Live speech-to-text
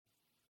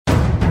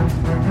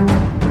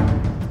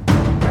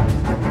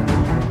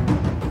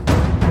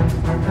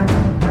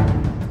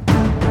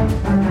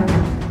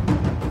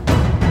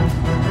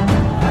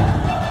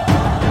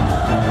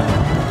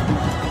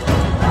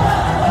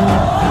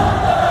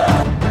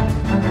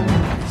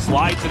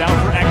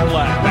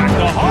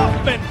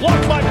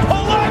Blocked by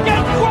Polak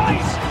and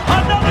Rice.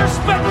 Another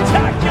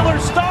spectacular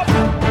stop.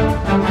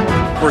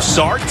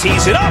 Broussard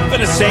tees it up,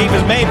 and a save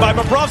is made by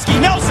Bobrovsky.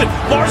 Nelson,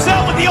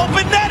 Barzal with the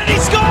open net, and he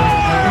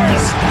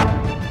scores!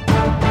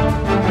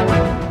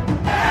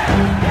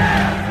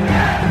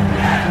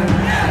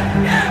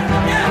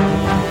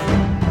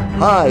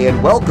 Hi,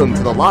 and welcome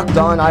to the Locked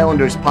On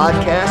Islanders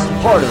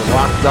podcast, part of the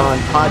Locked On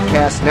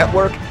Podcast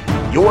Network,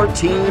 your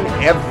team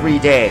every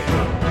day.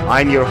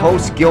 I'm your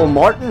host, Gil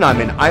Martin. I'm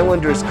an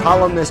Islanders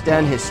columnist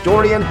and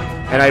historian,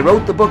 and I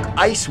wrote the book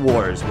Ice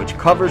Wars, which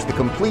covers the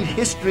complete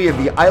history of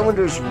the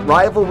Islanders'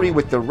 rivalry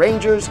with the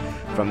Rangers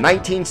from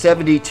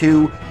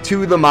 1972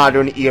 to the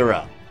modern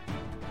era.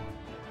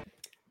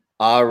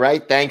 All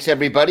right, thanks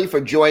everybody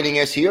for joining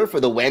us here for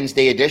the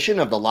Wednesday edition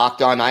of the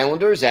Locked On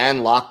Islanders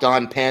and Locked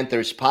On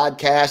Panthers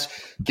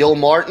podcast. Gil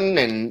Martin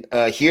and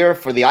here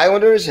for the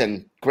Islanders,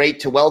 and great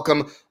to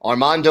welcome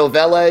Armando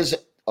Velez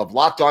of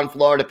Locked On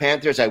Florida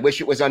Panthers. I wish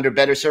it was under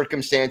better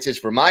circumstances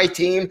for my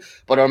team,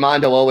 but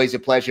Armando, always a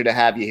pleasure to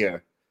have you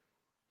here.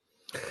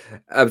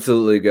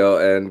 Absolutely, Gil,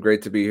 and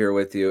great to be here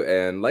with you.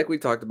 And like we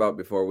talked about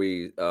before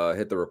we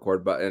hit the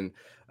record button,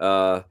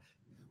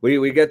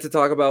 we get to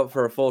talk about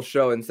for a full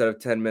show instead of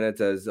 10 minutes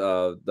as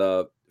for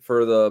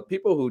the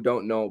people who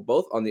don't know,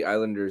 both on the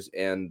Islanders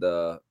and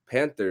the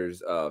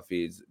Panthers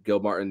feeds, Gil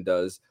Martin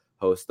does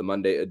host the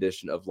Monday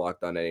edition of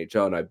Locked On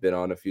NHL, and I've been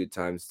on a few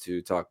times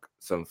to talk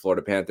some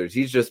Florida Panthers.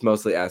 He's just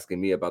mostly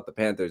asking me about the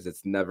Panthers.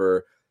 It's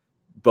never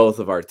both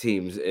of our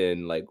teams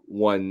in like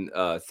one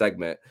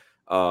segment,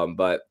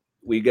 but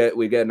we get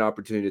an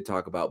opportunity to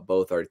talk about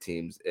both our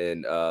teams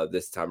in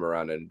this time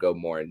around and go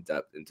more in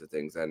depth into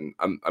things, and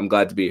I'm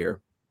glad to be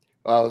here.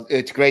 Well,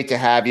 it's great to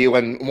have you,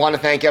 and want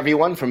to thank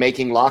everyone for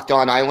making Locked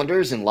On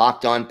Islanders and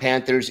Locked On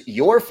Panthers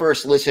your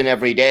first listen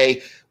every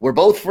day. We're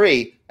both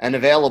free and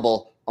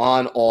available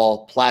on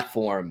all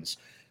platforms.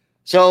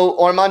 So,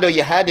 Armando,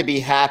 you had to be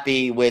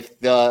happy with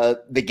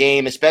the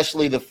game,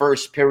 especially the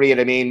first period.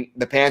 I mean,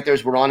 the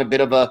Panthers were on a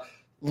bit of a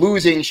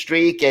losing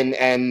streak,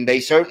 and they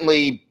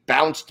certainly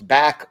bounced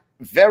back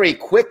very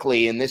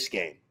quickly in this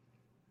game.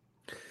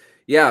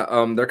 Yeah,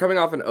 they're coming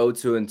off an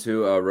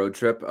 0-2-2 road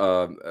trip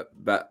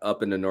back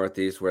up in the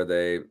Northeast where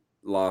they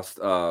lost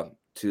to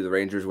the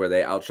Rangers, where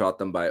they outshot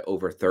them by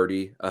over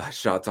 30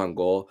 shots on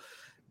goal,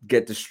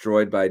 get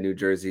destroyed by New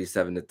Jersey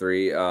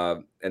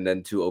 7-3, and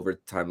then 2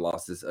 overtime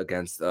losses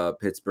against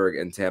Pittsburgh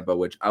and Tampa,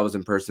 which I was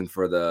in person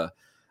for the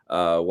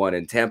one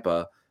in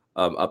Tampa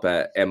up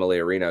at Amalie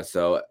Arena.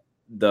 So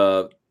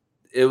because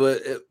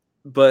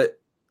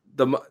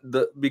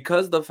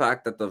the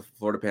fact that the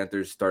Florida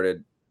Panthers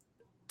started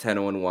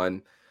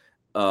 10-1,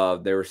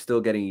 they were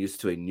still getting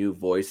used to a new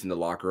voice in the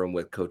locker room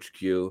with Coach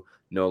Q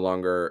no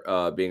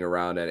longer being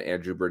around and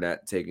Andrew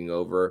Burnett taking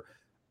over.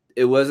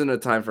 It wasn't a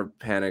time for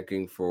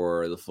panicking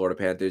for the Florida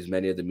Panthers.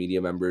 Many of the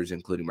media members,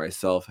 including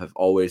myself, have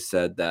always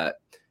said that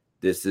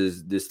this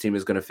team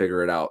is going to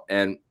figure it out.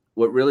 And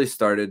what really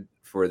started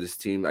for this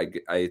team,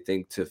 I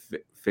think, to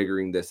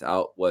figuring this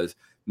out was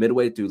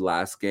midway through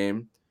last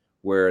game,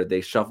 where they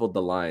shuffled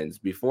the lines.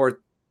 Before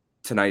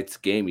tonight's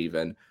game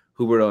even,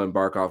 Huberdeau and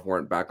Barkov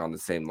weren't back on the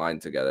same line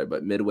together,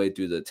 but midway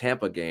through the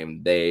Tampa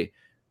game, they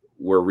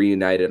were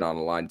reunited on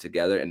a line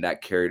together, and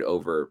that carried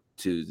over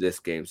to this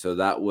game. So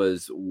that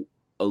was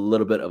a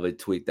little bit of a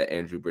tweak that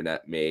Andrew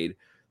Burnett made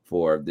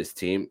for this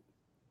team,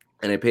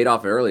 and it paid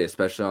off early,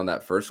 especially on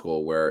that first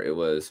goal where it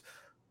was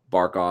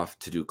Barkov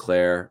to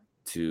Duclair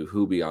to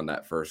Hubie on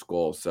that first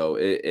goal. So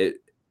it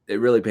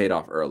really paid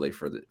off early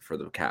for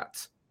the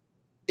Cats.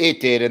 It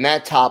did, and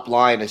that top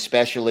line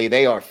especially,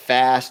 they are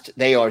fast,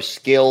 they are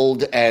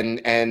skilled,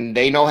 and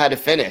they know how to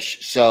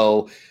finish.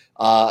 So,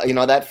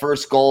 that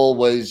first goal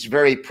was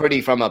very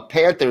pretty from a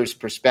Panthers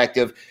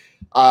perspective.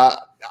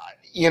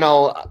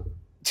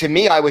 To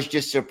me, I was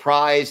just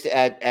surprised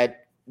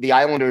at the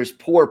Islanders'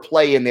 poor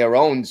play in their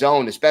own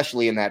zone,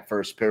 especially in that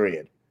first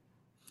period.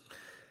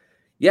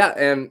 Yeah,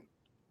 and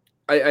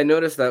I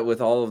noticed that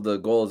with all of the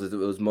goals, it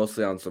was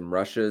mostly on some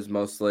rushes,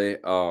 mostly.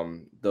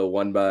 The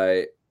one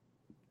by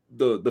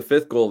the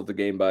fifth goal of the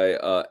game by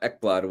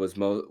Ekblad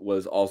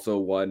was also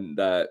one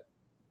that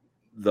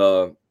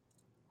the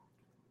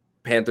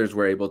Panthers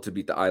were able to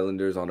beat the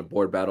Islanders on a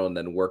board battle and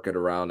then work it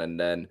around, and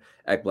then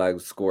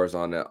Ekblad scores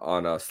on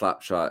a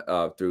slap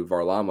shot through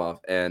Varlamov,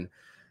 and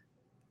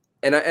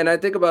I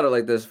think about it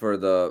like this for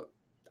the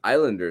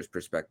Islanders'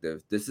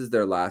 perspective. This is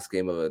their last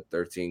game of a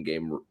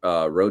 13-game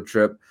road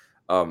trip.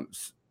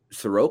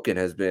 Sorokin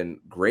has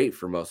been great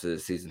for most of the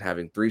season,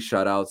 having 3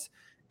 shutouts.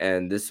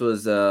 And this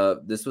was a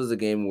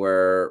game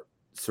where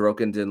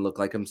Sorokin didn't look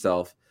like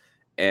himself,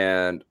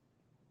 and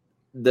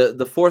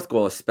the fourth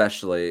goal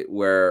especially,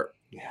 where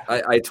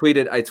I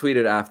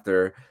tweeted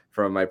after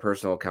from my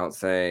personal account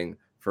saying,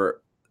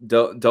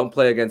 don't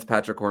play against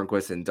Patrick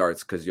Hornquist in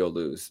darts because you'll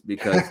lose,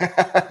 because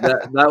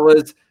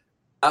that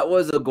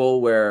was a goal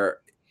where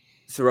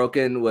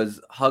Sorokin was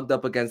hugged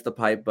up against the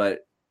pipe, but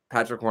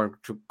Patrick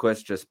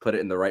Hornquist just put it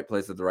in the right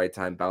place at the right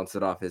time, bounced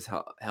it off his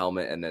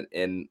helmet, and then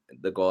in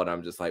the goal. And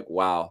I'm just like,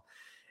 wow,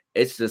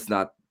 it's just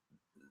not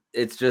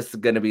it's just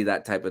going to be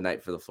that type of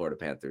night for the Florida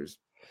Panthers.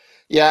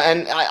 Yeah,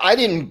 and I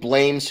didn't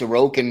blame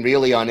Sorokin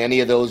really on any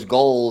of those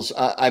goals.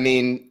 I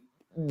mean,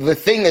 the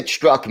thing that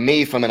struck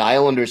me from an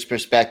Islanders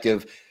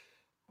perspective,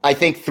 I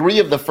think 3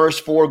 of the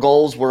first 4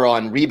 goals were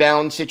on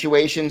rebound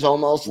situations,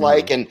 almost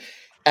like, and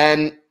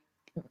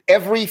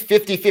every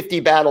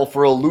 50-50 battle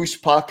for a loose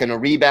puck and a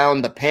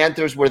rebound, the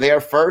Panthers were there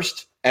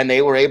first, and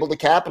they were able to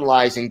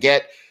capitalize and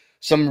get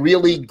some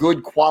really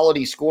good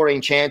quality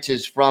scoring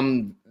chances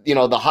from,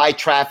 the high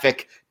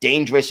traffic,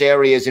 dangerous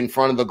areas in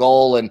front of the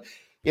goal. And,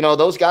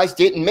 those guys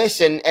didn't miss.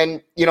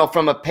 And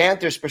from a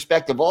Panthers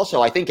perspective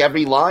also, I think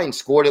every line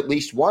scored at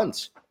least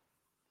once.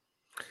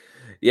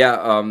 Yeah,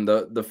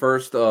 the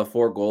first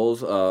 4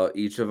 goals,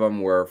 each of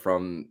them were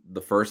from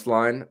the first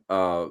line,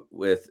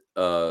 with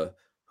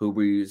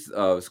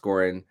Huberdeau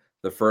scoring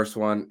the first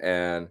one,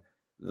 and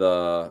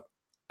the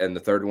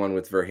third one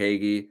with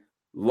Verhaeghe.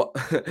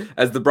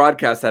 As the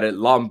broadcast had it,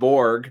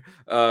 Lomborg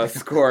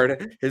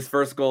scored his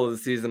first goal of the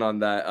season on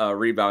that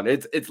rebound.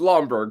 It's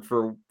Lomborg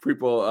for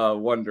people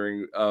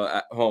wondering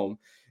at home.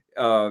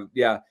 Ekblad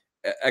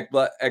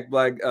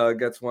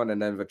gets one, and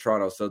then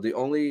Vetrano. So the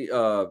only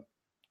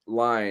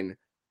line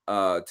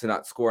to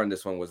not score in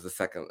this one was the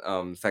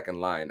second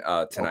line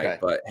tonight. Okay.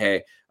 But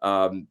hey,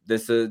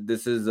 this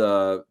is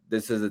a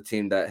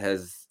team that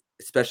has,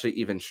 especially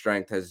even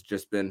strength, has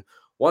just been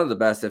one of the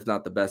best, if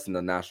not the best, in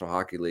the National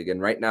Hockey League.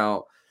 And right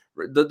now,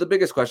 the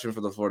biggest question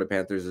for the Florida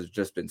Panthers has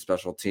just been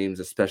special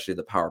teams, especially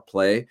the power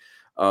play,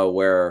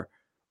 where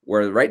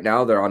right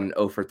now they're on an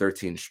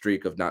 0-for-13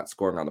 streak of not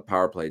scoring on the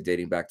power play,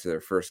 dating back to their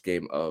first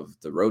game of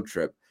the road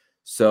trip.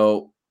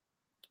 So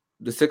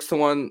the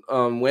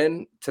 6-1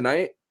 win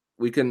tonight,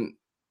 we can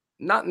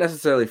not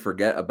necessarily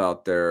forget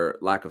about their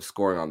lack of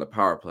scoring on the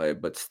power play,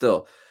 but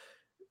still,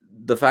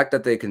 the fact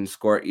that they can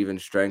score at even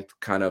strength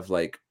kind of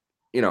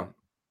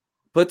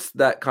puts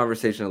that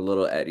conversation a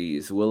little at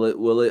ease.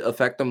 Will it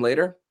affect them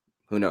later?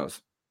 Who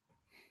knows?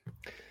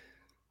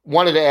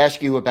 Wanted to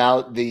ask you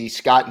about the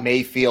Scott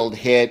Mayfield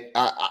hit.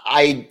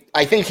 I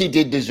think he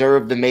did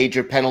deserve the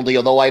major penalty,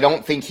 although I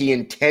don't think he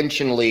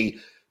intentionally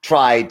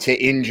tried to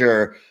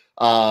injure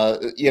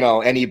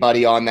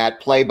anybody on that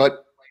play.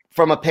 But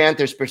from a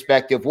Panthers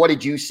perspective, what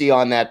did you see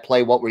on that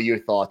play? What were your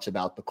thoughts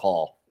about the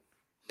call?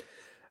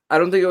 I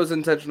don't think it was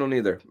intentional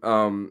neither.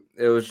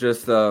 It was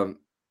just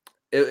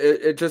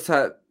it just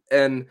had.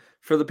 And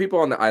for the people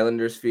on the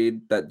Islanders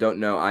feed that don't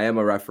know, I am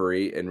a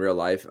referee in real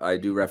life. I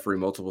do referee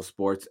multiple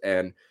sports.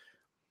 And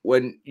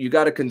when you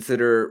got to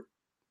consider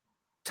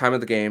time of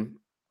the game,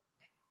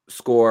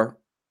 score,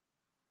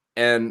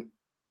 and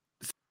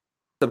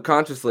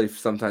subconsciously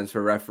sometimes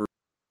for referees,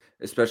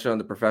 especially on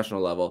the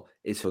professional level,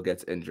 is who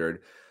gets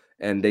injured.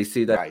 And they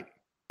see that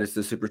it's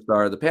the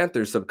superstar of the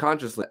Panthers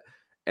subconsciously.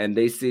 And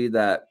they see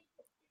that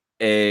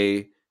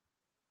a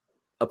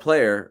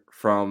player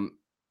from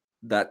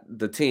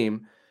the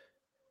team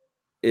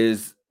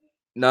is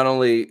not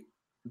only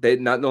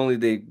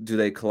do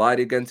they collide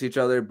against each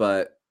other,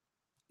 but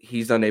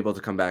he's unable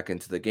to come back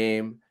into the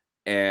game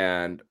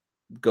and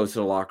goes to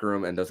the locker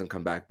room and doesn't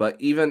come back. I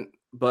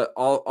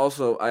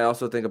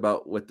also think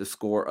about with the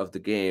score of the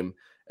game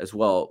as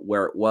well,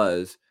 where it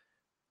was,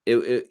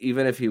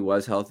 even if he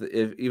was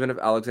healthy, even if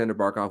Alexander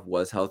Barkov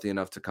was healthy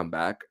enough to come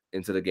back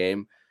into the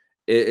game,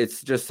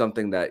 it's just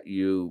something that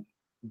you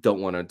don't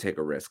want to take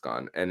a risk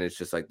on. And it's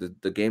just like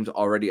the game's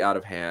already out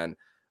of hand.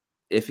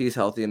 If he's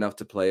healthy enough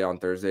to play on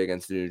Thursday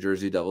against the New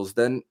Jersey Devils,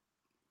 then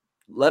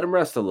let him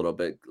rest a little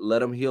bit,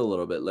 let him heal a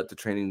little bit, let the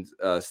training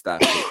staff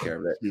take care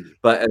of it.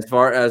 But as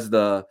far as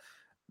the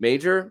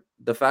major,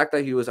 the fact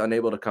that he was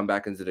unable to come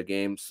back into the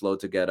game, slow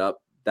to get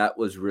up, that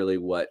was really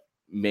what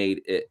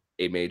made it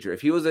a major.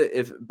 If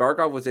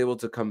Barkov was able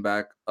to come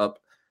back up,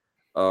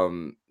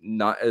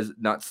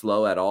 not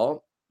slow at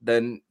all,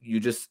 then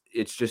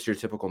it's just your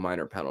typical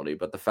minor penalty.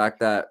 But the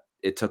fact that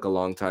it took a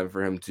long time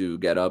for him to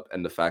get up,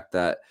 and the fact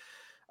that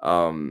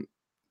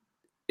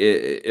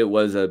it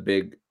was a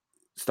big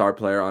star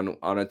player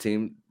on a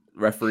team,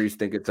 referees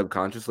think it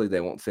subconsciously,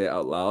 they won't say it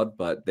out loud,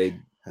 but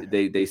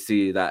they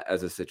see that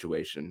as a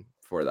situation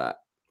for that.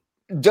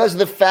 Does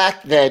the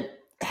fact that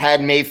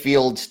had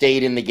Mayfield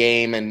stayed in the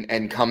game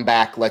and come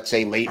back, let's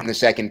say late in the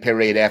second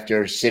period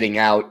after sitting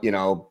out,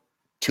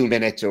 2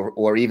 minutes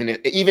or even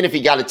if he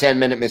got a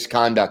 10-minute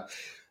misconduct,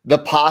 the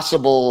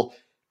possible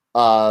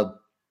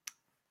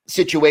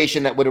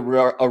situation that would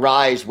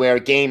arise where a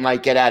game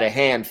might get out of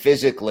hand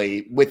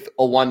physically with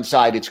a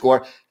one-sided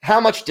score, how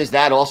much does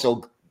that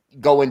also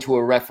go into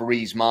a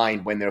referee's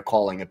mind when they're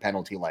calling a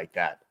penalty like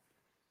that?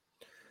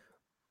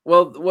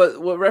 Well,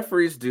 what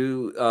referees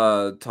do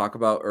talk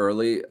about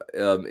early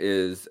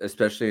is,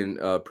 especially in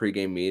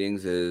pregame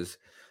meetings, is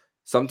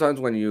sometimes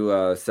when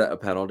you set a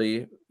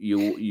penalty,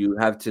 you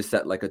have to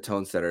set like a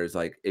tone setter. It's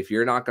like, if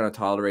you're not going to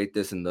tolerate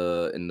this in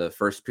the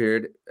first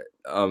period,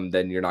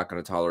 then you're not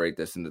going to tolerate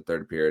this in the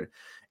third period.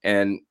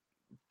 And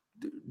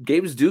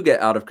games do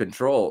get out of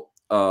control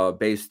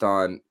based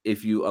on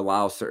if you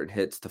allow certain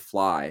hits to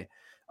fly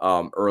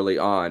early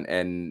on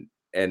and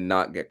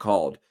not get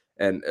called.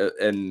 And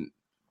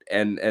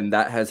and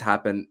that has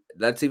happened.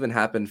 That's even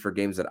happened for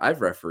games that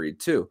I've refereed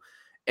too.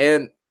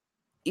 And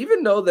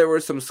even though there were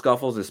some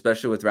scuffles,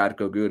 especially with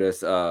Radko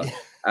Gudas,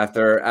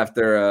 after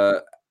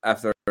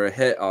a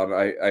hit on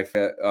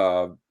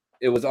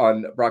it was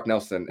on Brock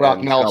Nelson.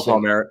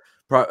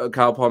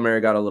 Kyle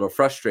Palmieri got a little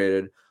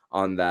frustrated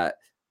on that,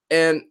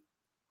 and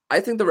I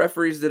think the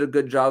referees did a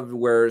good job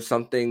where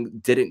something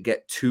didn't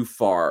get too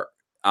far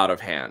out of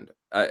hand.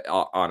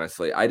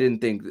 Honestly, I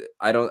didn't think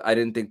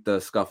the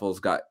scuffles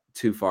got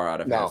too far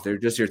out of hands. They're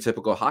just your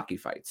typical hockey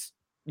fights.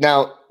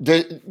 Now,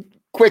 the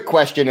quick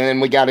question, and then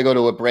we got to go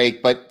to a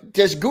break, but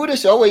does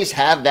Gudas always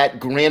have that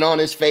grin on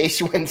his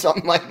face when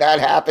something like that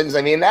happens?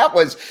 I mean, that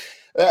was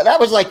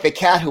like the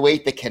cat who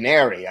ate the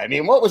canary. I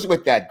mean, what was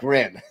with that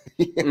grin?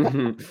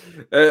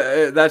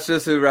 That's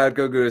just who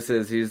Radko Gudas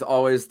is. He's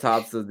always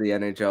tops of the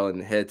NHL in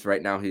hits.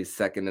 Right now, he's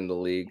second in the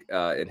league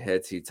in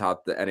hits. He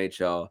topped the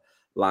NHL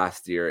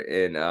last year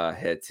in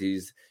hits.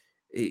 He's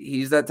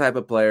that type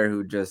of player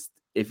who just,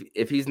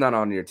 if he's not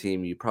on your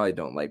team, you probably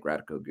don't like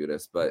Radko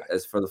Gudas. But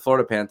as for the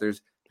Florida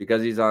Panthers,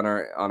 because he's on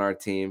our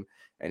team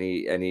and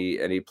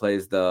he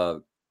plays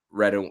the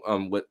red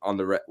and with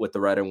the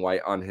red and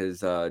white on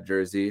his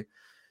jersey.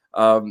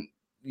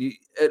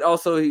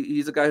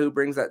 He's a guy who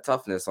brings that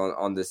toughness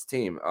on this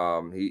team.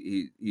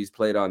 He's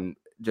played on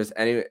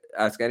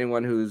ask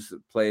anyone who's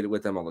played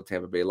with him on the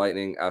Tampa Bay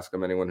Lightning, ask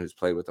him anyone who's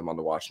played with him on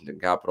the Washington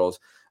Capitals.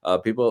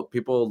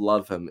 People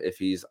love him if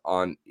he's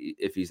on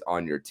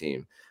your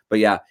team. But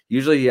yeah,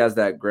 usually he has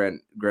that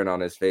grin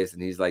on his face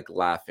and he's like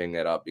laughing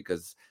it up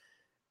because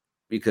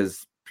he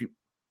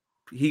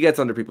gets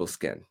under people's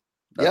skin.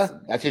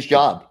 That's his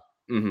job.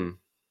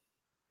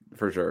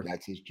 For sure.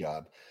 That's his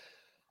job.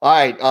 All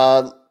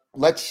right,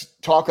 let's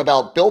talk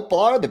about Built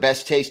Bar, the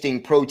best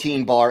tasting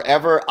protein bar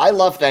ever. I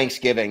love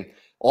Thanksgiving,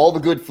 all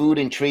the good food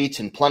and treats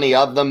and plenty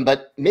of them,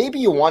 but maybe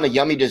you want a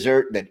yummy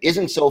dessert that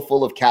isn't so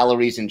full of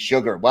calories and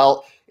sugar.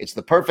 Well, it's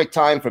the perfect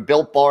time for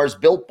Built Bars.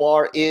 Built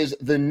Bar is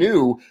the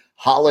new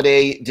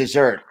holiday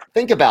dessert.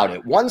 Think about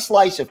it. One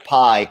slice of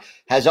pie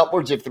has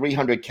upwards of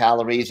 300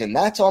 calories, and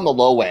that's on the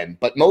low end.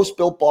 But most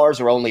Built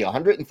Bars are only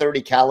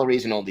 130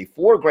 calories and only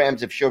 4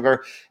 grams of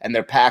sugar, and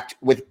they're packed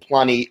with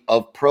plenty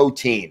of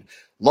protein.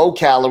 Low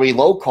calorie,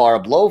 low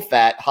carb, low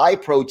fat, high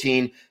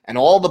protein, and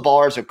all the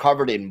bars are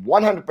covered in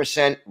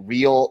 100%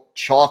 real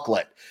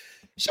chocolate.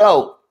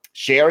 So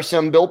share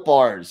some Built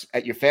Bars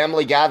at your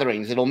family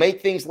gatherings. It'll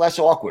make things less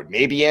awkward.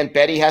 Maybe Aunt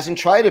Betty hasn't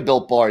tried a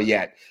Built Bar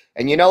yet.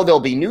 And there'll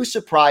be new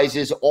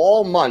surprises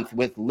all month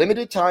with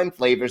limited time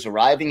flavors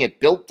arriving at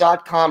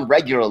Built.com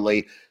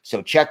regularly.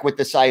 So check with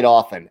the site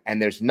often.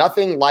 And there's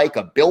nothing like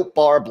a Built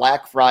Bar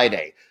Black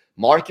Friday.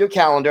 Mark your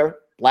calendar.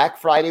 Black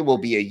Friday will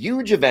be a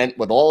huge event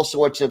with all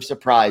sorts of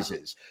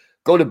surprises.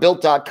 Go to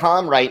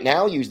Built.com right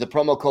now. Use the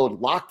promo code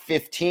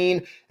LOCK15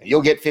 and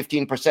you'll get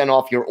 15%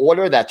 off your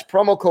order. That's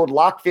promo code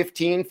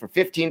LOCK15 for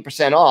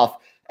 15% off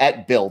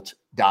at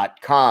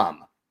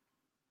Built.com.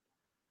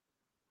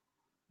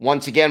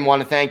 Once again,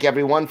 want to thank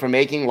everyone for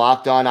making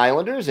Locked On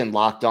Islanders and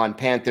Locked On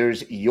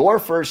Panthers your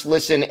first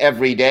listen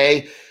every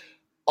day.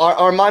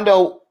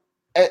 Armando,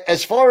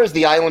 as far as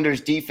the Islanders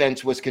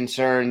defense was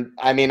concerned,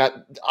 I mean,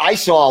 I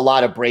saw a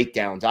lot of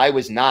breakdowns. I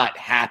was not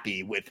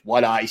happy with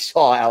what I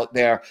saw out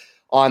there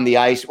on the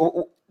ice.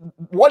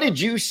 What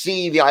did you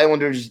see the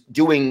Islanders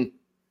doing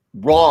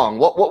wrong?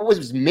 What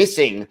was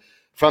missing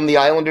from the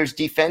Islanders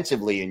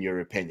defensively, in your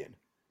opinion?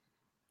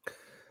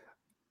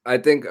 I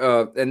think,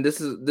 and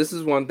this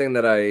is one thing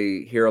that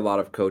I hear a lot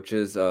of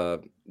coaches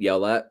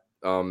yell at,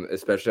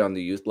 especially on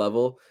the youth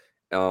level.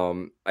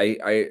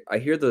 I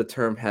hear the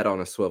term "head on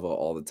a swivel"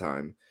 all the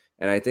time,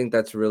 and I think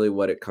that's really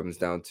what it comes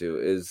down to.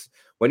 Is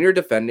when you're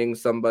defending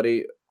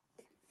somebody,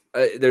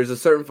 there's a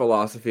certain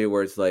philosophy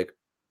where it's like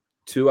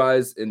 2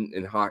 eyes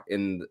in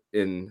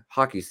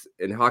hockey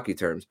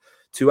terms,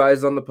 2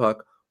 eyes on the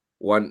puck,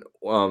 one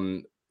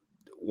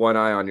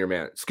eye on your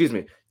man. Excuse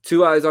me.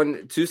 2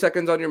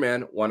 seconds on your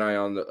man, 1 eye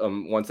on the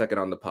 1 second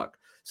on the puck.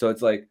 So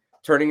it's like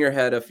turning your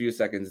head a few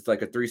seconds. It's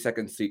like a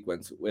 3-second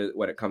sequence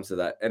when it comes to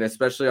that. And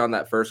especially on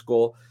that first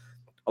goal,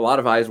 a lot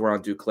of eyes were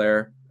on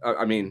Duclair.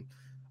 I mean,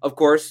 of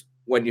course,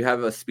 when you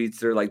have a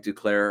speedster like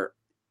Duclair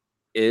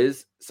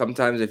is,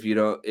 sometimes if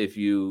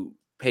you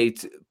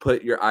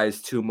put your eyes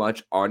too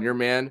much on your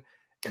man,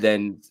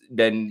 then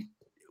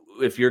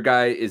if your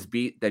guy is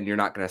beat, then you're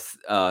not going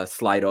to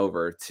slide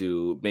over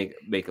to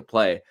make a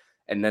play.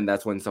 And then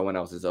that's when someone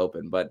else is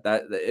open. But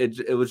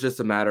it was just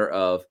a matter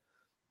of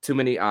too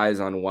many eyes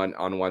on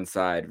one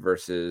side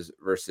versus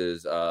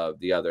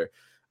the other.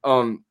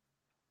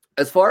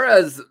 As far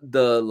as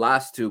the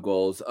last 2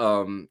 goals,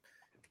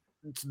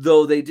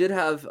 though they did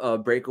have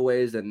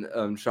breakaways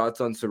and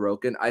shots on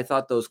Sorokin, I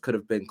thought those could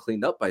have been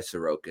cleaned up by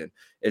Sorokin.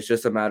 It's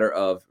just a matter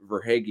of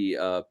Verhaeghe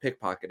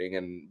pickpocketing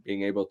and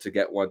being able to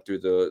get one through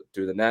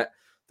the net.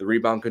 The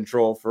rebound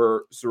control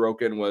for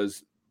Sorokin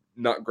was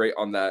not great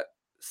on that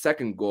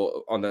second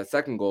goal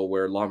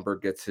where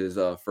Lomberg gets his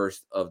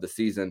first of the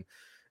season.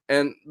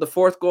 And the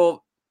fourth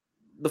goal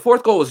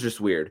was just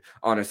weird,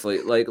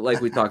 honestly.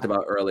 Like we talked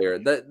about earlier.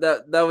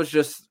 That was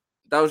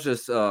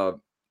just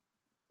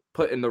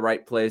put in the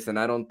right place. And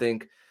I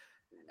think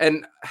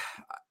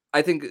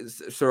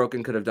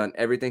Sorokin could have done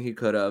everything he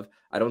could have.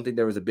 I don't think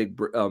there was a big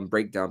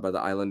breakdown by the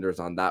Islanders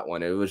on that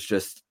one. It was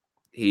just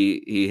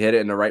he hit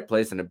it in the right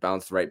place and it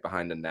bounced right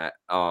behind the net.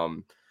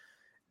 And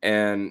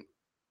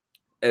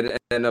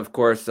of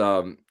course,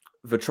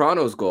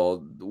 Vetrano's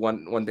goal.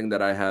 One thing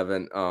that I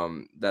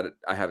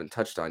haven't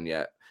touched on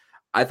yet.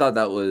 I thought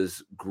that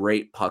was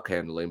great puck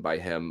handling by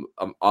him.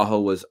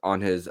 Aho was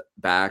on his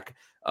back,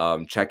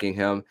 checking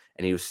him,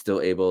 and he was still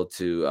able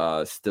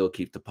to still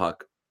keep the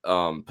puck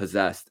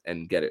possessed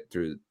and get it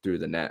through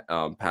the net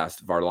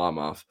past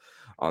Varlamov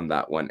on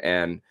that one.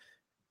 And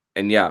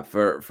yeah,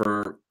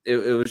 for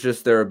it was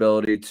just their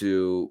ability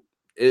to.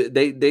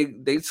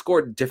 They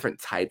scored different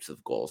types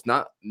of goals,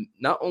 not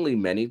only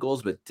many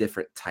goals, but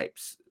different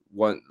types.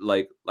 One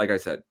like I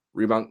said,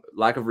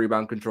 lack of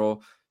rebound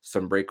control,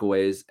 some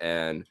breakaways,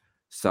 and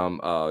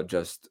some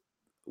just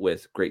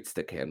with great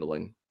stick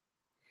handling.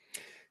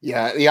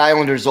 Yeah, the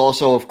Islanders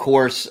also, of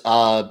course,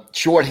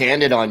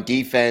 shorthanded on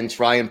defense.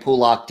 Ryan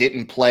Pulock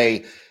didn't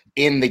play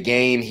in the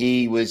game.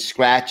 He was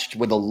scratched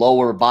with a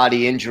lower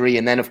body injury.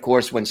 And then, of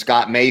course, when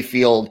Scott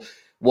Mayfield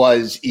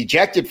was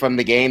ejected from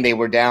the game, they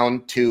were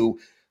down to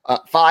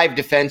 5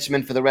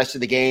 defensemen for the rest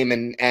of the game.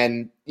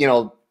 And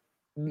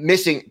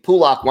missing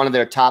Pulock, one of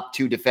their top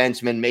 2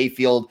 defensemen,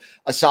 Mayfield,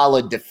 a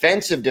solid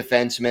defensive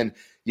defenseman.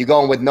 You're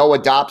going with Noah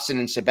Dobson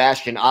and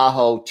Sebastian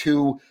Aho,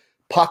 2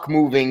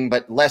 puck-moving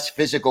but less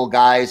physical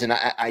guys, and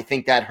I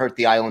think that hurt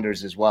the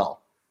Islanders as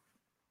well.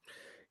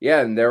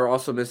 Yeah, and they're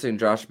also missing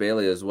Josh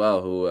Bailey as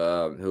well,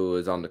 who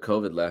is on the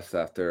COVID list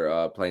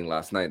after playing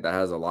last night. That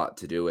has a lot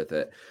to do with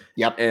it.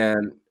 Yep.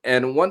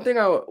 And one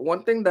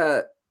thing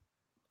that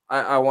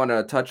I want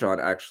to touch on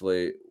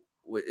actually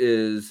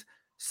is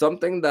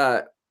something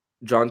that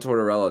John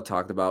Tortorella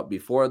talked about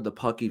before the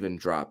puck even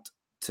dropped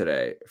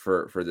today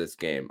for this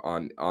game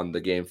on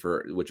the game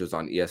which was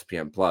on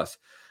ESPN Plus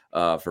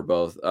for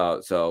both.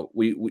 So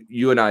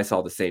you and I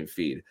saw the same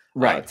feed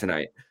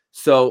tonight.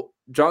 So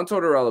John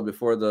Tortorella,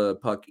 before the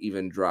puck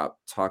even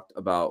dropped, talked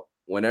about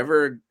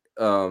whenever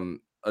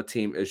a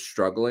team is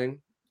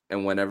struggling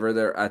and whenever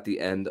they're at the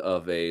end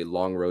of a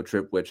long road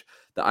trip, which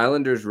the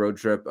Islanders road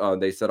trip,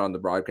 they said on the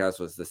broadcast,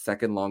 was the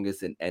second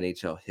longest in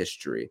NHL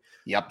history.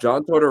 Yep.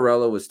 John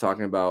Tortorella was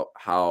talking about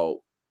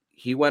how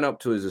he went up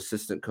to his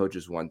assistant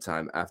coaches one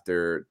time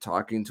after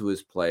talking to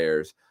his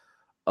players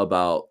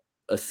about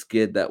a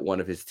skid that one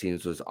of his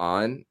teams was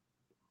on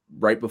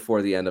right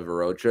before the end of a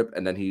road trip.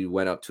 And then he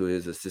went up to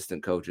his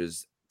assistant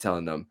coaches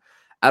telling them,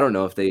 I don't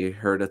know if they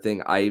heard a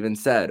thing I even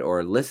said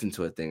or listened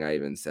to a thing I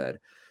even said.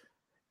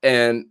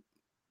 And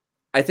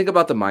I think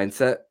about the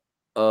mindset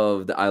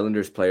of the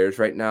Islanders players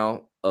right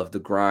now, of the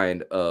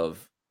grind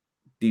of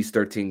these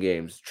 13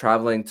 games,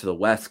 traveling to the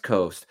West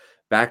Coast,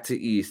 back to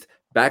East,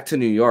 back to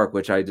New York,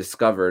 which I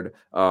discovered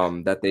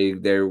that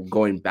they're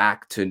going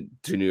back to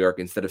New York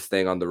instead of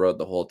staying on the road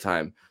the whole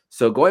time.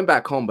 So going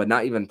back home, but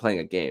not even playing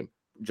a game,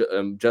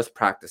 just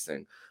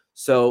practicing.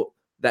 So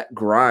that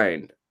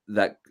grind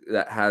that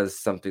has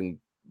something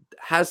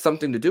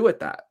to do with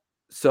that.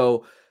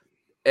 So,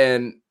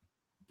 and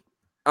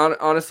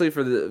honestly,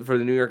 for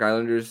the New York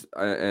Islanders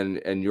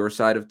and your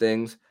side of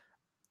things,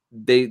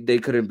 they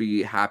couldn't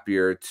be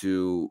happier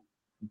to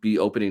be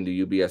opening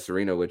the UBS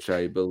Arena, which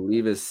I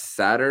believe is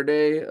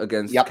Saturday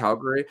against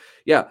Calgary.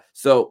 Yeah.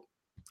 So,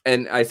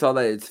 and I saw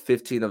that it's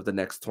 15 of the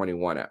next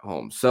 21 at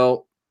home.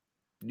 So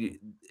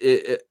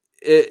the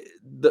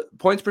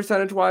points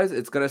percentage wise,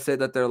 it's going to say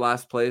that they're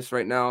last place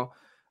right now,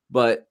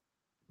 but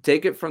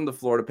take it from the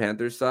Florida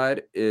Panthers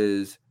side,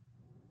 is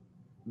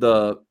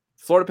the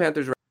Florida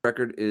Panthers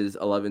record is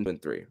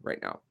 11-3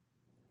 right now.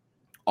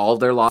 All of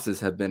their losses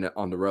have been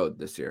on the road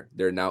this year.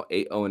 They're now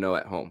 8-0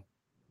 at home.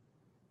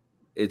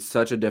 It's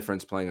such a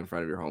difference playing in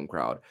front of your home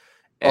crowd.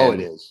 It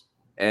is.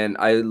 And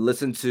I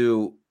listened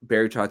to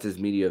Barry Trotz's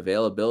media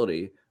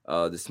availability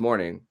this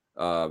morning,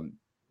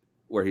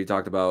 where he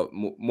talked about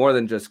more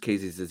than just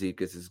Casey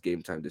Cizikas'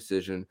 game time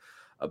decision,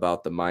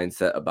 about the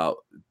mindset, about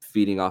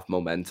feeding off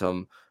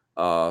momentum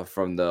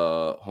from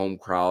the home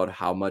crowd,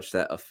 how much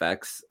that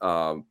affects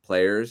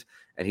players.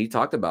 And he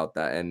talked about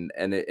that,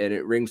 and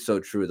it rings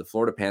so true. The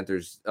Florida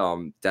Panthers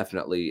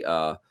definitely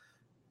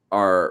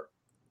are.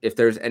 If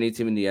there's any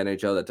team in the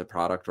NHL that's a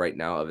product right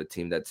now of a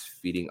team that's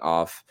feeding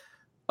off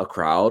a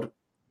crowd,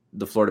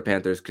 the Florida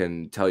Panthers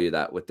can tell you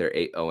that with their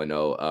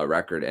 8-0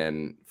 record.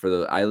 And for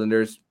the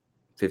Islanders,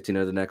 15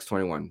 of the next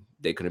 21,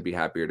 they couldn't be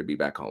happier to be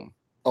back home.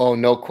 Oh,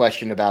 no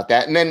question about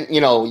that. And then,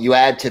 you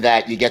add to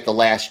that, you get the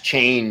last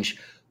change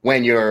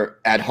when you're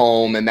at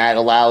home, and that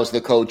allows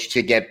the coach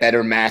to get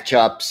better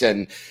matchups,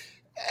 and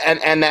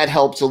that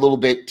helps a little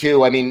bit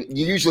too. I mean,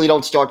 you usually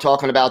don't start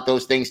talking about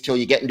those things till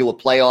you get into a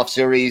playoff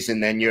series,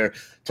 and then you're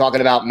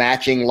talking about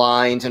matching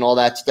lines and all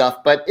that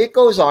stuff. But it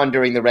goes on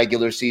during the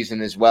regular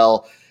season as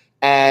well.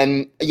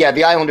 And yeah,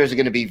 the Islanders are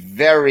going to be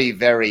very,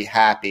 very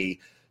happy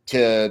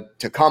to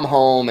come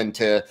home and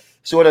to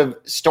sort of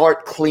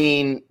start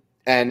clean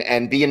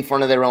and be in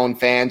front of their own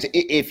fans.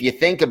 If you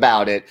think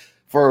about it,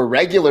 for a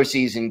regular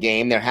season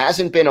game, there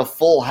hasn't been a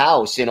full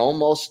house in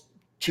almost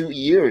 2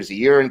 years, a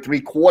year and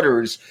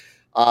 3/4.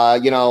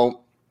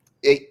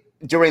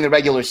 During the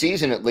regular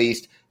season, at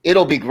least,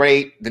 it'll be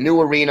great. The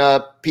new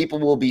arena, people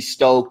will be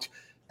stoked,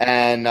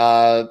 and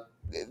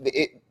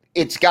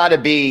it's got to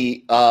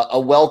be a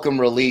welcome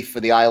relief for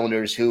the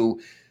Islanders, who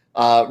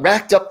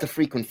racked up the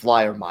frequent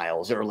flyer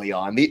miles early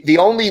on. The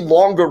only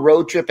longer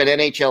road trip in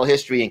NHL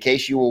history, in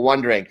case you were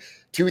wondering,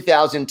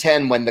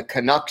 2010, when the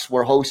Canucks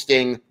were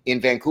hosting in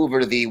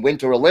Vancouver the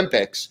Winter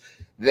Olympics,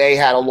 they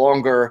had a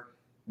longer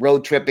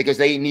road trip because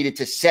they needed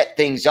to set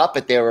things up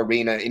at their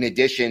arena in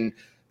addition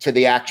to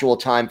the actual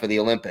time for the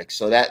Olympics.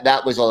 So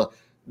that was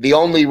the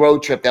only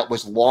road trip that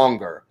was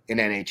longer in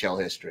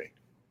NHL history.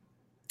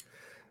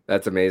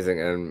 That's amazing.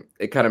 And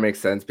it kind of makes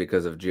sense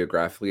because of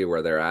geographically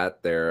where they're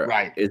at. There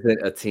Right.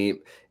 isn't a team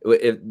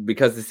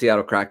because the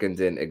Seattle Kraken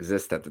didn't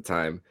exist at the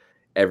time.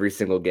 Every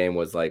single game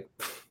was like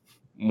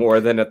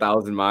more than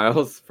 1,000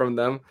 miles from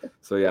them.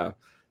 So yeah,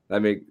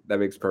 that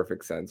makes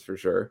perfect sense for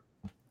sure.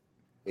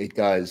 It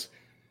does.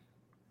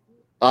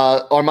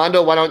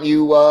 Armando, why don't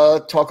you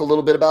talk a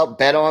little bit about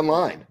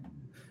BetOnline?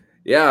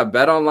 Yeah,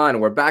 BetOnline.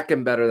 We're back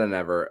and better than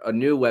ever. A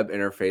new web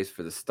interface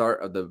for the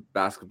start of the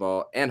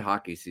basketball and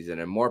hockey season,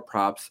 and more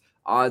props,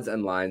 odds,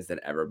 and lines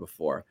than ever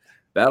before.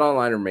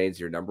 BetOnline remains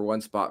your number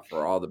one spot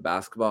for all the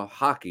basketball,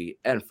 hockey,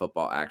 and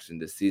football action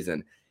this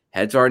season.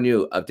 Head to our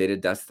new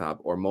updated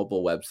desktop or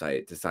mobile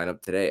website to sign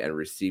up today and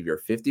receive your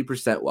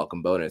 50%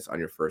 welcome bonus on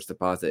your first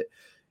deposit.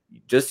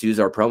 Just use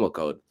our promo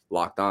code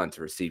LOCKEDON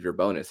to receive your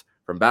bonus.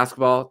 From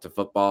basketball to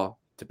football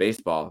to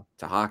baseball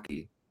to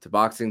hockey to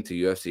boxing to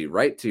UFC,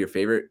 right to your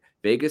favorite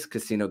Vegas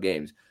casino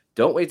games.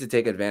 Don't wait to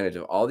take advantage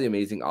of all the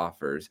amazing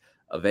offers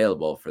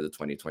available for the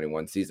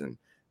 2021 season.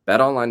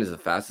 BetOnline is the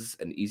fastest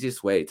and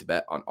easiest way to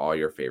bet on all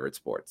your favorite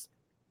sports.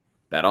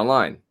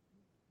 BetOnline,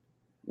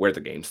 where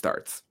the game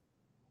starts.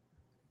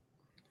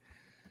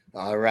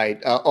 All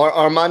right.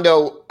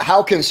 Armando,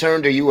 how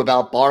concerned are you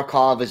about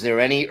Barkov? Is there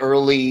any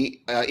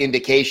early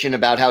indication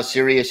about how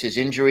serious his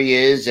injury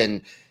is?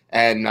 And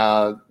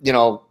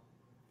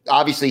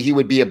obviously he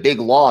would be a big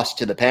loss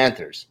to the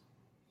Panthers.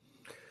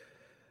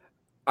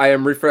 I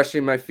am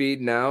refreshing my feed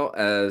now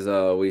as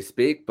we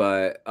speak,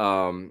 but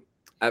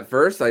at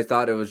first I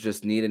thought it was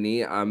just knee to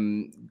knee. I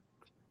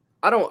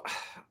don't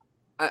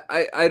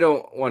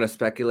want to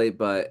speculate,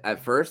 but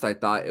at first I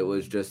thought it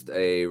was just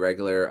a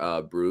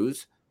regular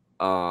bruise.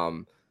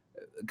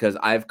 Because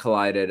I've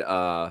collided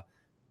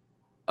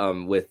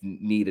with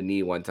knee to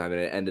knee one time,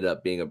 and it ended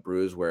up being a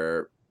bruise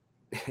where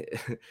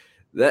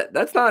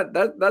that's not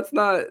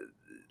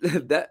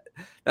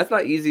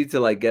easy to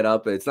like get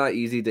up. It's not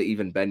easy to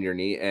even bend your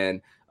knee.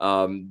 And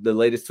the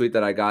latest tweet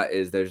that I got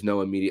is there's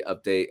no immediate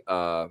update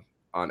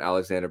on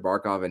Alexander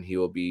Barkov, and he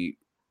will be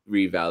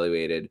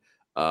reevaluated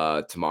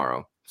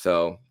tomorrow.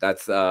 So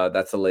that's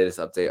the latest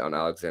update on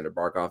Alexander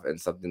Barkov, and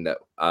something that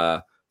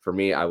for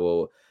me I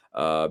will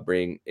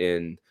bring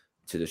in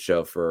to the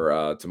show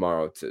for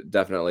tomorrow.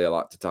 Definitely a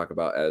lot to talk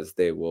about, as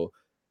they will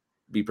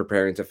be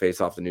preparing to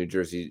face off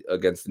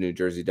against the New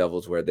Jersey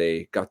Devils, where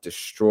they got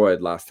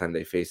destroyed last time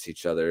they faced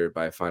each other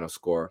by a final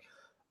score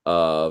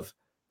of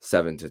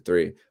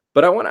 7-3.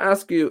 But I want to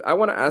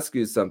ask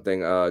you something,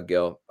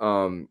 Gil.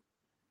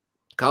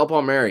 Kyle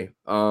Palmieri,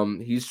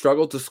 he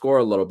struggled to score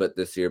a little bit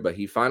this year, but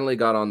he finally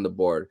got on the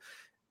board.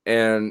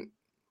 And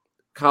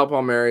Kyle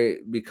Palmieri,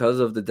 because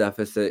of the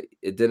deficit,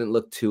 it didn't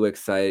look too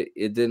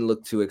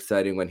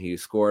exciting when he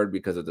scored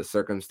because of the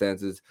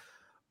circumstances.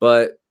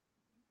 But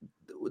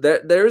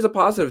there is a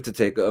positive to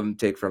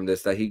take from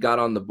this, that he got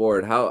on the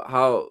board.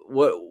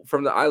 What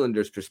from the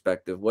Islanders'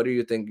 perspective, what are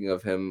you thinking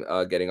of him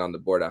getting on the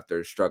board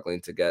after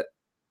struggling to get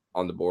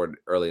on the board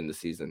early in the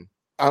season?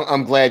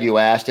 I'm glad you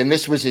asked, and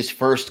this was his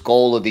first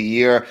goal of the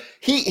year.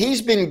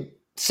 He's been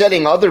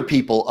setting other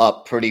people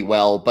up pretty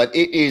well, but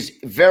it is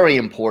very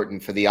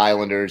important for the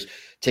Islanders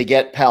to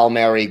get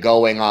Palmieri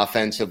going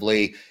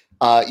offensively.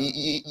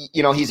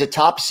 He's a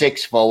top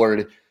 6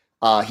 forward.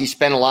 He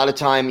spent a lot of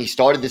time. He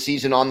started the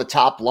season on the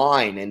top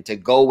line, and to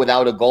go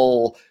without a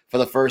goal for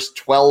the first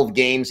 12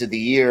 games of the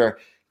year,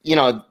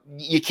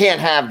 you can't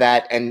have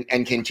that and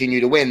continue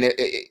to win.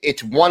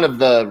 It's one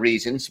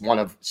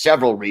of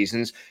several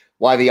reasons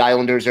why the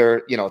Islanders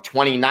are,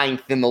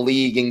 29th in the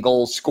league in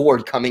goals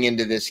scored coming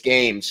into this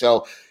game.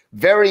 So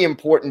very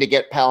important to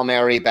get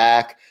Palmieri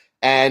back.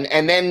 And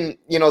then,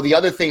 the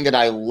other thing that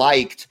I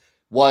liked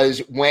was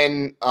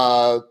when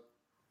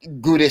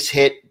Gudas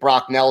hit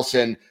Brock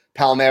Nelson,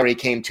 Palmieri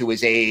came to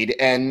his aid.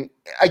 And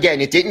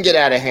again, it didn't get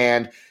out of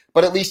hand,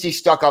 but at least he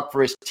stuck up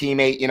for his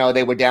teammate.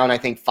 They were down, I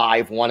think,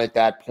 5-1 at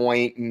that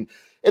point. And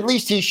at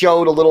least he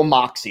showed a little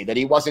moxie that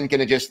he wasn't going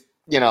to just,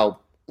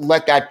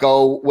 let that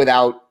go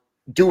without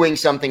doing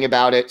something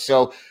about it.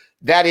 So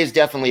that is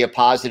definitely a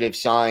positive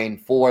sign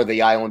for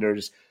the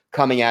Islanders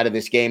coming out of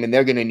this game, and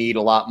they're going to need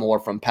a lot more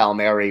from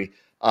Palmieri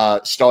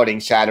starting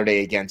Saturday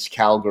against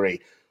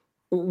Calgary.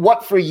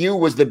 What for you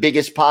was the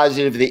biggest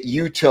positive that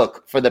you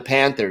took for the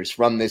Panthers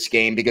from this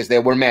game? Because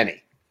there were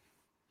many.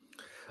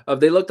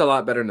 They looked a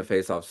lot better in the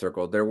faceoff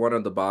circle. They're one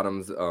of the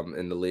bottoms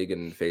in the league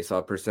in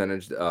faceoff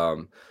percentage.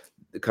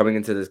 coming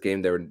into this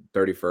game, they were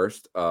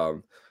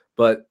 31st.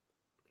 But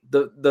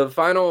the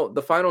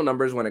final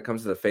numbers when it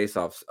comes to the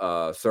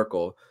faceoff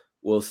circle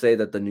will say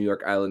that the New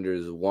York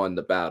Islanders won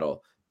the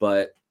battle.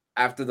 But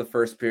after the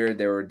first period,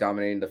 they were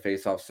dominating the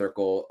faceoff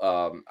circle.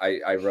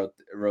 I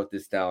wrote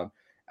this down.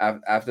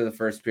 After the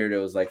first period, it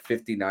was like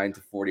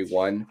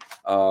 59-41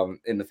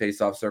 in the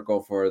faceoff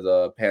circle for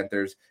the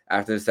Panthers.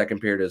 After the second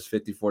period, it was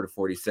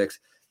 54-46.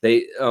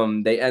 They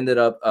ended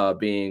up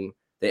being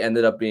the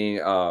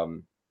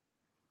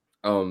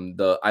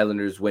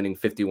Islanders winning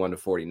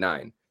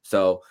 51-49.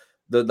 So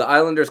the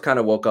Islanders kind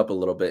of woke up a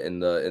little bit in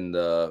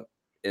the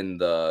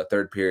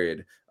third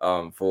period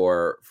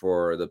for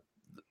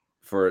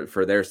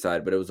their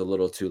side, but it was a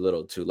little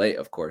too late,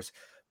 of course.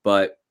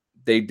 But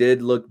they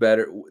did look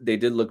better. They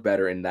did look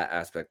better in that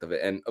aspect of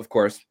it. And of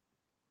course,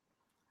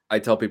 I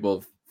tell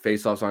people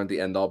faceoffs aren't the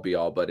end all be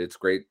all, but it's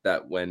great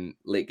that when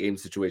late game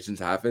situations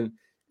happen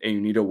and you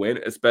need a win,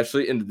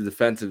 especially in the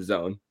defensive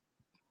zone,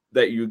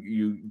 that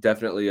you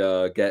definitely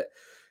get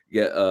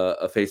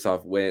a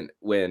faceoff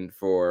win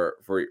for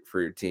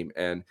your team.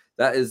 And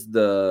that is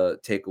the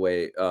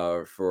takeaway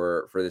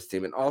for this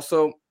team. And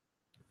also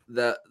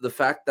the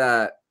fact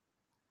that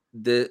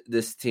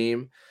this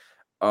team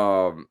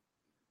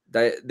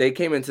they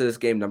came into this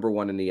game number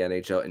 1 in the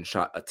NHL in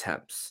shot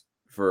attempts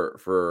for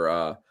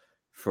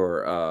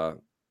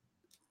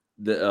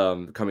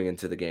the coming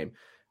into the game.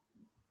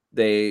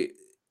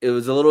 It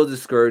was a little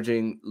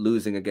discouraging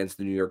losing against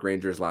the New York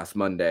Rangers last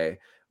Monday,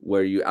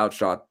 where you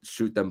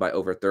shoot them by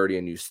over 30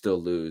 and you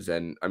still lose.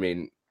 And I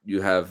mean, you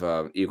have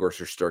Igor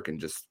Shesterkin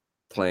just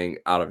playing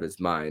out of his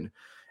mind,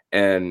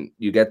 and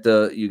you get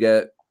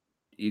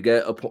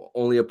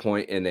only a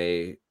point in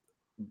a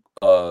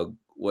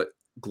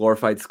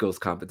glorified skills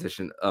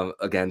competition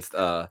against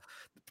the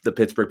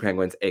Pittsburgh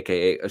Penguins,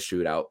 aka a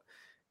shootout.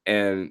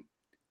 And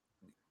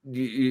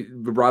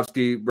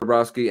Bobrovsky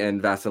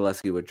and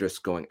Vasilevsky were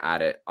just going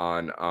at it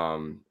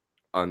on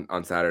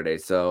Saturday.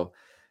 So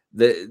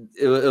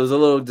it was a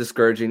little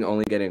discouraging,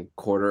 only getting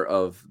a quarter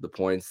of the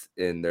points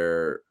in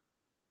their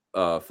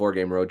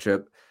 4-game road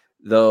trip.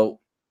 Though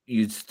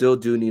you still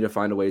do need to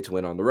find a way to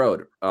win on the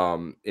road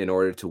in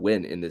order to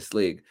win in this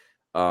league.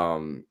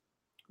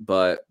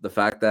 But the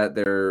fact that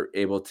they're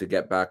able to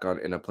get back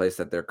in a place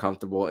that they're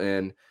comfortable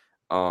in,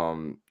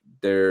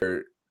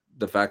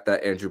 the fact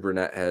that Andrew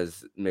Brunette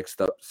has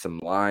mixed up some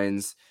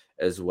lines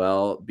as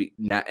well.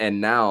 And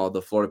now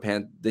the Florida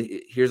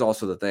Panthers, here's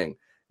also the thing.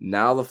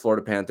 Now the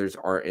Florida Panthers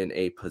are in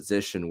a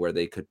position where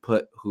they could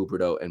put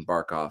Huberdeau and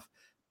Barkov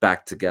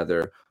back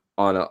together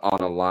on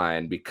a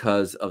line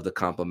because of the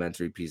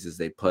complementary pieces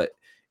they put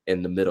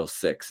in the middle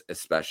six,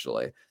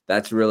 especially.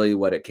 That's really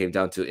what it came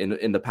down to.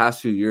 In the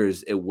past few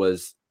years, it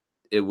was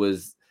a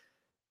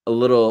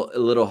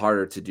little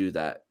harder to do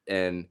that.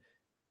 And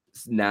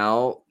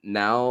now,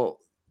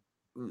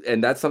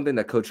 and that's something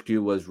that Coach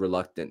Q was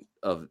reluctant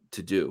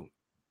to do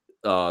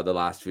the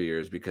last few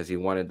years because he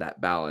wanted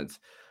that balance.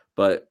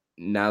 But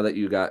now that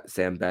you got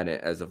Sam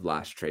Bennett as of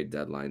last trade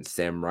deadline,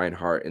 Sam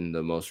Reinhart in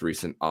the most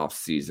recent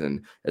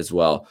offseason as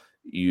well,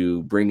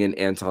 you bring in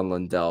Anton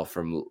Lundell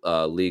from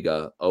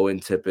Liga. Owen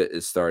Tippett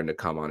is starting to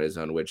come on his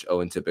own, which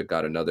Owen Tippett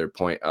got another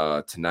point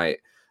tonight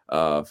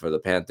for the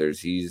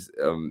Panthers. These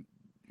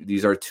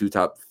are 2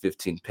 top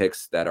 15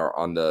 picks that are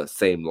on the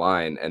same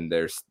line, and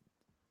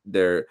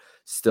they're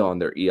still on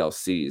their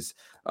ELCs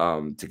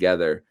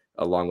together,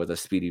 along with a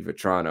Speedy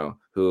Vetrano,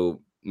 who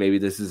maybe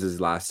this is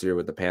his last year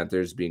with the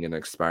Panthers, being an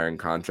expiring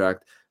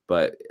contract.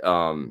 But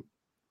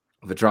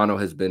Vetrano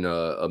has been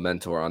a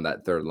mentor on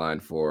that third line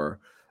for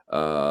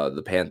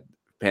the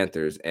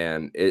Panthers,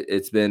 and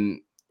it's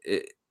been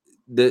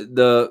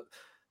the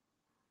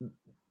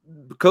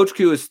Coach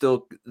Q is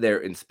still there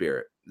in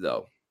spirit,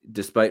 though,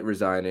 despite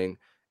resigning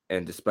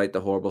and despite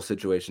the horrible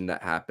situation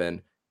that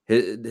happened.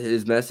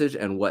 His message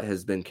and what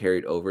has been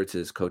carried over to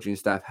his coaching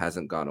staff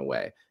hasn't gone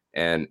away.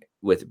 And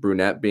with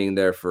Brunette being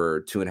there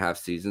for 2.5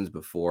 seasons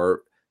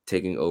before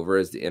taking over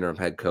as the interim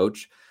head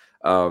coach,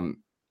 I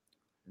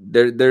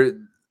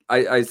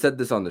said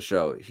this on the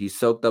show. He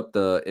soaked up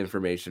the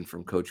information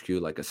from Coach Q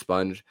like a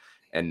sponge,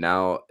 and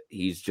now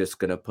he's just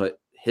going to put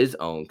his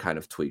own kind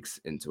of tweaks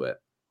into it.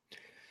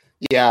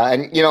 Yeah,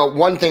 and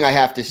one thing I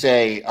have to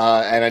say,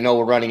 and I know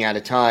we're running out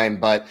of time,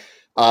 but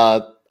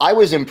I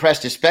was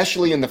impressed,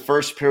 especially in the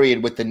first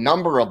period, with the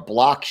number of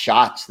block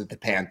shots that the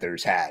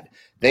Panthers had.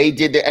 They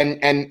did,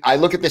 and I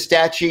look at the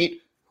stat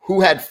sheet.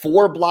 Who had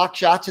 4 block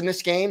shots in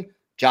this game?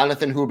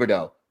 Jonathan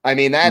Huberdeau. I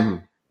mean,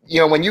 that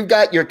when you've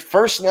got your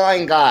first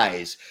line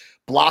guys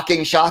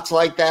blocking shots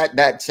like that,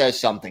 that says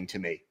something to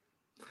me.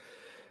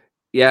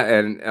 Yeah,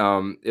 and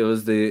it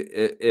was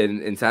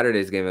in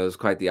Saturday's game, it was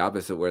quite the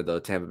opposite, where the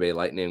Tampa Bay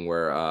Lightning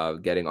were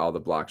getting all the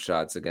block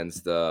shots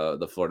against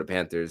the Florida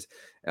Panthers,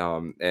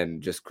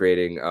 and just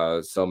creating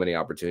so many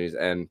opportunities.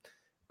 And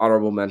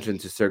honorable mention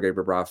to Sergei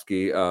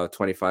Bobrovsky,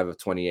 25 of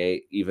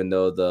 28, even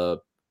though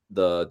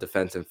the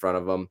defense in front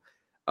of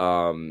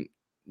him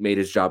made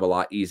his job a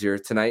lot easier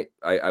tonight.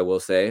 I will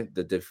say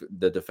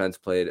the defense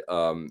played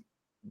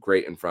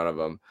great in front of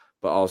him,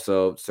 but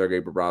also Sergei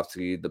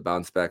Bobrovsky, the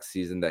bounce back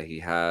season that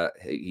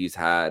he's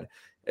had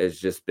has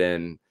just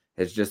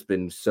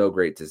been so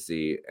great to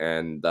see.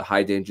 And the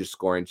high danger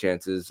scoring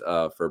chances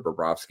for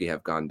Bobrovsky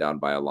have gone down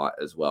by a lot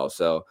as well.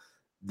 So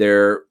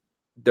they're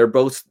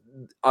both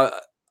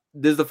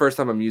this is the first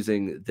time I'm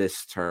using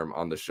this term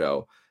on the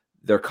show.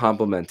 They're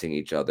complementing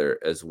each other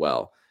as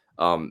well.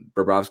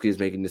 Bobrovsky is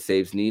making the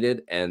saves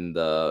needed, and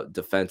the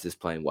defense is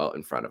playing well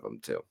in front of him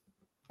too.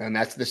 And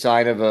that's the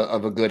sign of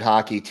a good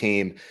hockey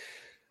team.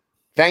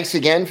 Thanks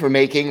again for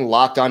making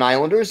Locked On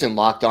Islanders and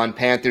Locked On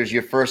Panthers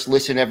your first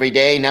listen every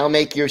day. Now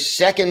make your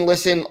second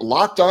listen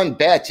Locked On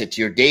Bets. It's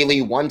your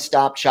daily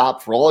one-stop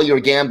shop for all your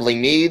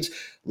gambling needs.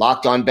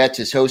 Locked On Bets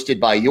is hosted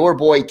by your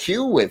boy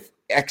Q with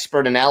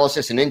expert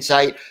analysis and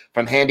insight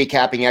from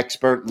handicapping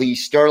expert Lee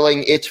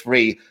Sterling. It's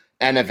free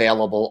and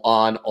available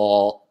on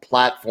all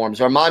platforms.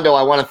 Armando,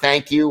 I want to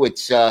thank you.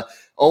 It's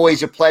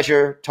always a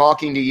pleasure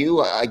talking to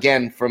you.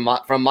 Again, from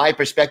my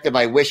perspective,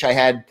 I wish I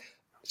had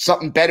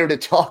something better to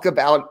talk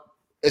about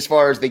as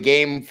far as the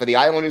game for the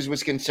Islanders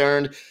was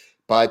concerned,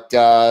 but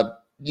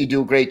you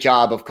do a great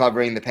job of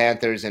covering the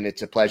Panthers, and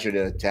it's a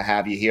pleasure to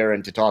have you here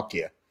and to talk to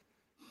you.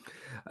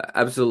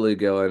 Absolutely,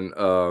 Gillen.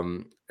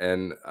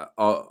 And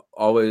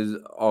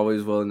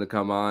always willing to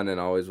come on and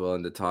always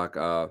willing to talk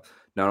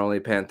not only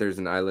Panthers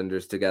and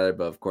Islanders together,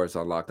 but of course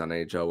on Locked On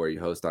NHL, where you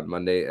host on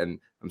Monday. And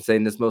I'm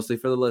saying this mostly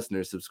for the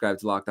listeners. Subscribe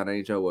to Locked On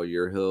NHL, where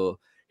you'll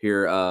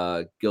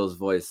hear Gil's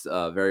voice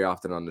very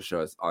often on the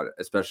show,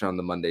 especially on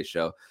the Monday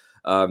show.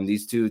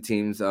 These two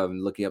teams,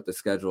 looking up the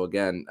schedule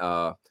again,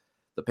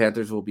 the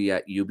Panthers will be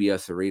at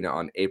UBS Arena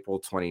on April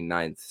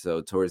 29th.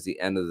 So towards the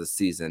end of the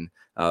season,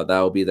 that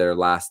will be their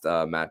last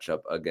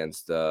matchup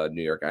against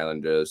New York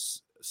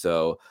Islanders.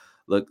 So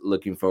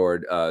looking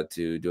forward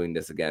to doing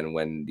this again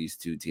when these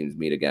two teams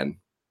meet again.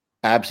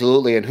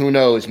 Absolutely. And who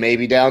knows,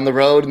 maybe down the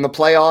road in the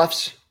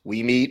playoffs,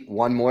 we meet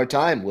one more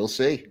time. We'll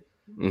see.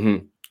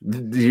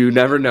 Mm-hmm. You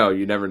never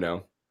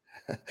know.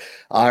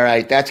 All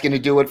right, that's going to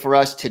do it for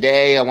us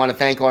today. I want to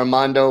thank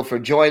Armando for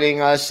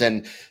joining us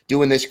and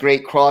doing this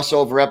great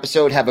crossover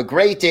episode. Have a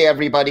great day,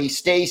 everybody.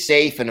 Stay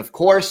safe. And of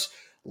course,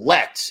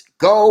 let's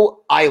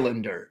go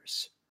Islanders.